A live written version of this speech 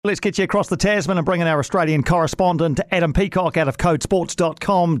Let's get you across the Tasman and bring in our Australian correspondent, Adam Peacock, out of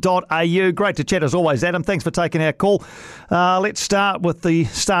codesports.com.au. Great to chat as always, Adam. Thanks for taking our call. Let's start with the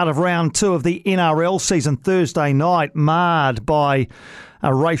start of round 2 of the NRL season Thursday night, marred by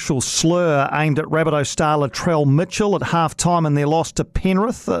a racial slur aimed at Rabbitoh star Latrell Mitchell at half-time in their loss to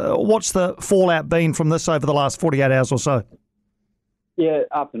Penrith. What's the fallout been from this over the last 48 hours or so? Yeah,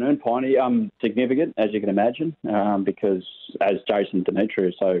 afternoon, Piney. Significant, as you can imagine, because as Jason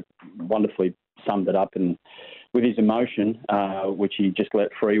Demetriou so wonderfully summed it up and with his emotion, which he just let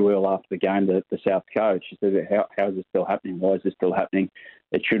freewheel after the game, the South coach, he said, how is this still happening? Why is this still happening?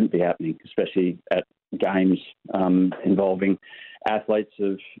 It shouldn't be happening, especially at games involving athletes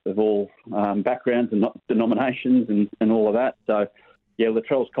of all backgrounds and denominations and all of that. So, yeah,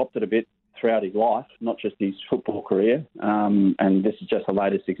 Latrell's copped it a bit throughout his life, not just his football career. And this is just the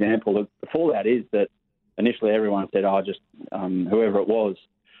latest example. The fallout is that initially everyone said, whoever it was,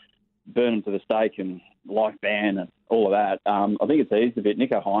 burn him to the stake and life ban and all of that. I think it's eased a bit.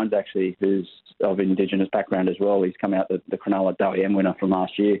 Nico Hines, actually, who's of Indigenous background as well, he's come out, the Cronulla WM winner from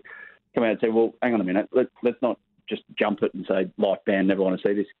last year, come out and said, well, hang on a minute, let's not just jump it and say life ban, never want to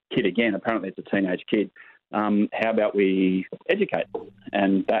see this kid again. Apparently it's a teenage kid. How about we educate?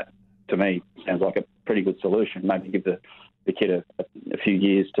 And that, to me, sounds like a pretty good solution. Maybe give the kid a few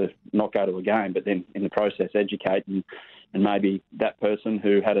years to not go to a game, but then in the process educate and maybe that person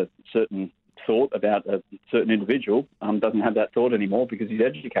who had a certain thought about a certain individual doesn't have that thought anymore because he's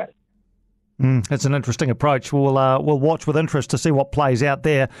educated. That's an interesting approach. We'll watch with interest to see what plays out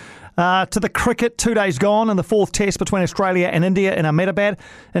there. To the cricket, 2 days gone in the fourth test between Australia and India in Ahmedabad.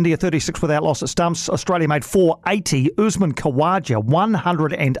 India 36 without loss at stumps. Australia made 480. Usman Khawaja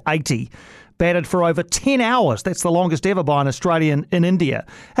 180. Batted for over 10 hours. That's the longest ever by an Australian in India.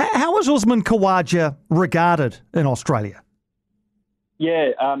 How is Usman Khawaja regarded in Australia?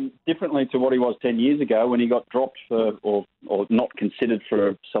 Yeah, differently to what he was 10 years ago when he got dropped for or not considered for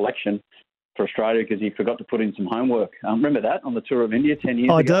a selection for Australia because he forgot to put in some homework. Remember that on the tour of India 10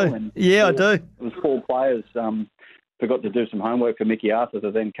 years ago? I do. I do. It was 4 players forgot to do some homework for Mickey Arthur,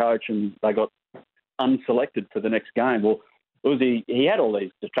 the then coach, and they got unselected for the next game. Well, he had all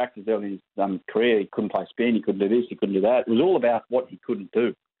these distractors early in his career. He couldn't play spin, he couldn't do this, he couldn't do that. It was all about what he couldn't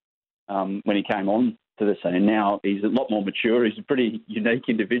do when he came on to the scene. Now he's a lot more mature. He's a pretty unique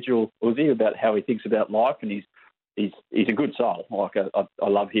individual, Uzi, about how he thinks about life, and he's a good soul. Like I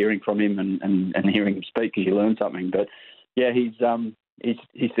love hearing from him and hearing him speak because you learn something. But yeah, he's the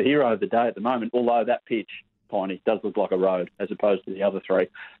hero of the day at the moment. Although that pitch, Piney, does look like a road as opposed to the other 3,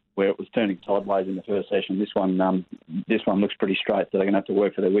 where it was turning sideways in the first session. This one looks pretty straight, so they're going to have to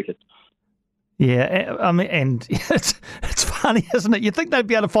work for their wickets. Yeah, I mean, and it's funny, isn't it? You think they'd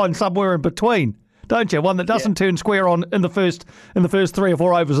be able to find somewhere in between, don't you? One that doesn't turn square on in the first 3 or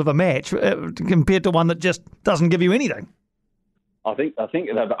 4 overs of a match, compared to one that just doesn't give you anything. I think they've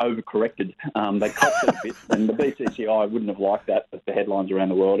overcorrected. They copped it a bit, and the BCCI wouldn't have liked that with the headlines around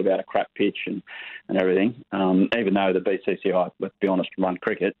the world about a crap pitch and everything. Even though the BCCI, let's be honest, run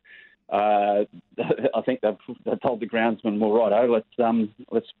cricket, I think they've told the groundsman, well, righto,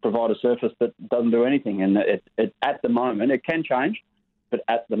 let's provide a surface that doesn't do anything. And it at the moment, it can change, but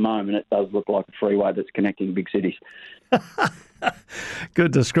at the moment it does look like a freeway that's connecting big cities.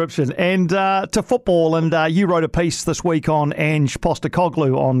 Good description. And to football, and you wrote a piece this week on Ange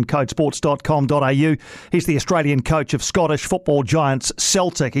Postecoglou on codesports.com.au. He's the Australian coach of Scottish football giants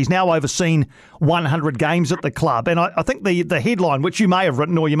Celtic. He's now overseen 100 games at the club. And I think the headline, which you may have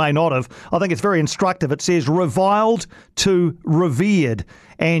written or you may not have, I think it's very instructive. It says, reviled to revered,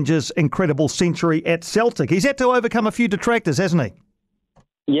 Ange's incredible century at Celtic. He's had to overcome a few detractors, hasn't he?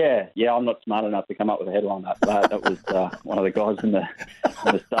 Yeah, I'm not smart enough to come up with a headline like that. That was one of the guys in the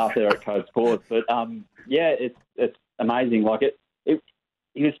staff there at Code Sports. But it's amazing. Like he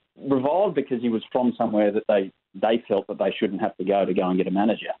was reviled because he was from somewhere that they felt that they shouldn't have to go and get a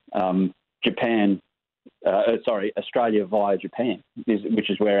manager. Australia via Japan, which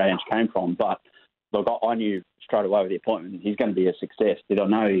is where Ange came from. But look, I knew straight away with the appointment he's going to be a success. Did I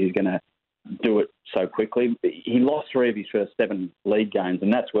know he was going to do it so quickly? He lost 3 of his first 7 league games,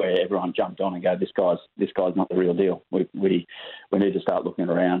 and that's where everyone jumped on and go, this guy's not the real deal. We need to start looking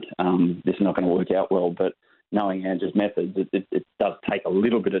around. This is not going to work out well. But knowing Ange's methods, it does take a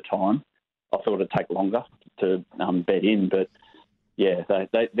little bit of time. I thought it'd take longer to bed in, but yeah,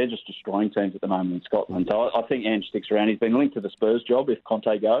 they're just destroying teams at the moment in Scotland. So I think Ange sticks around. He's been linked to the Spurs job if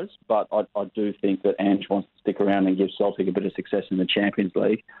Conte goes, but I do think that Ange wants to stick around and give Celtic a bit of success in the Champions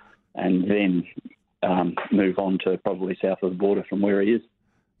League, and then move on to probably south of the border from where he is.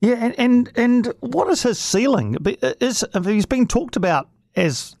 Yeah, and what is his ceiling? He's been talked about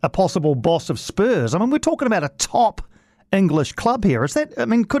as a possible boss of Spurs. I mean, we're talking about a top English club here.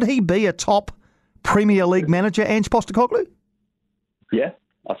 Could he be a top Premier League manager, Ange Postecoglou? Yeah,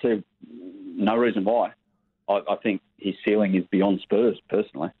 I see no reason why. I think his ceiling is beyond Spurs,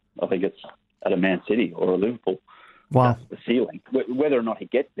 personally. I think it's at a Man City or a Liverpool. Wow. That's the ceiling. Whether or not he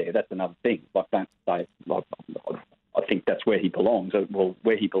gets there, that's another thing. I think that's where he belongs. Well,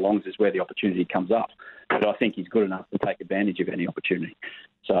 where he belongs is where the opportunity comes up. But I think he's good enough to take advantage of any opportunity.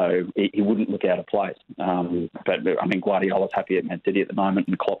 So he wouldn't look out of place. Guardiola's happy at Man City at the moment,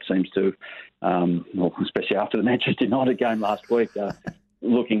 and Klopp seems to, especially after the Manchester United game last week,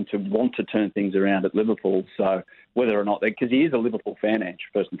 looking to want to turn things around at Liverpool. So whether or not, because he is a Liverpool fan, Ange,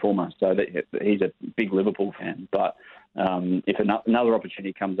 first and foremost, so he's a big Liverpool fan. But if another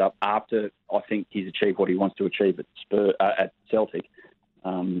opportunity comes up after I think he's achieved what he wants to achieve at Celtic,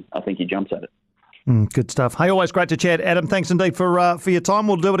 I think he jumps at it. Good stuff. Hey, always great to chat, Adam. Thanks indeed for your time.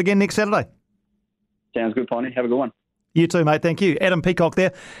 We'll do it again next Saturday. Sounds good, Piney. Have a good one. You too, mate. Thank you. Adam Peacock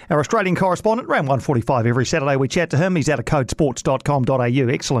there, our Australian correspondent. Around 1:45 every Saturday we chat to him. He's out of codesports.com.au.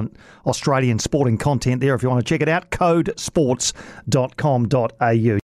 Excellent Australian sporting content there if you want to check it out. codesports.com.au.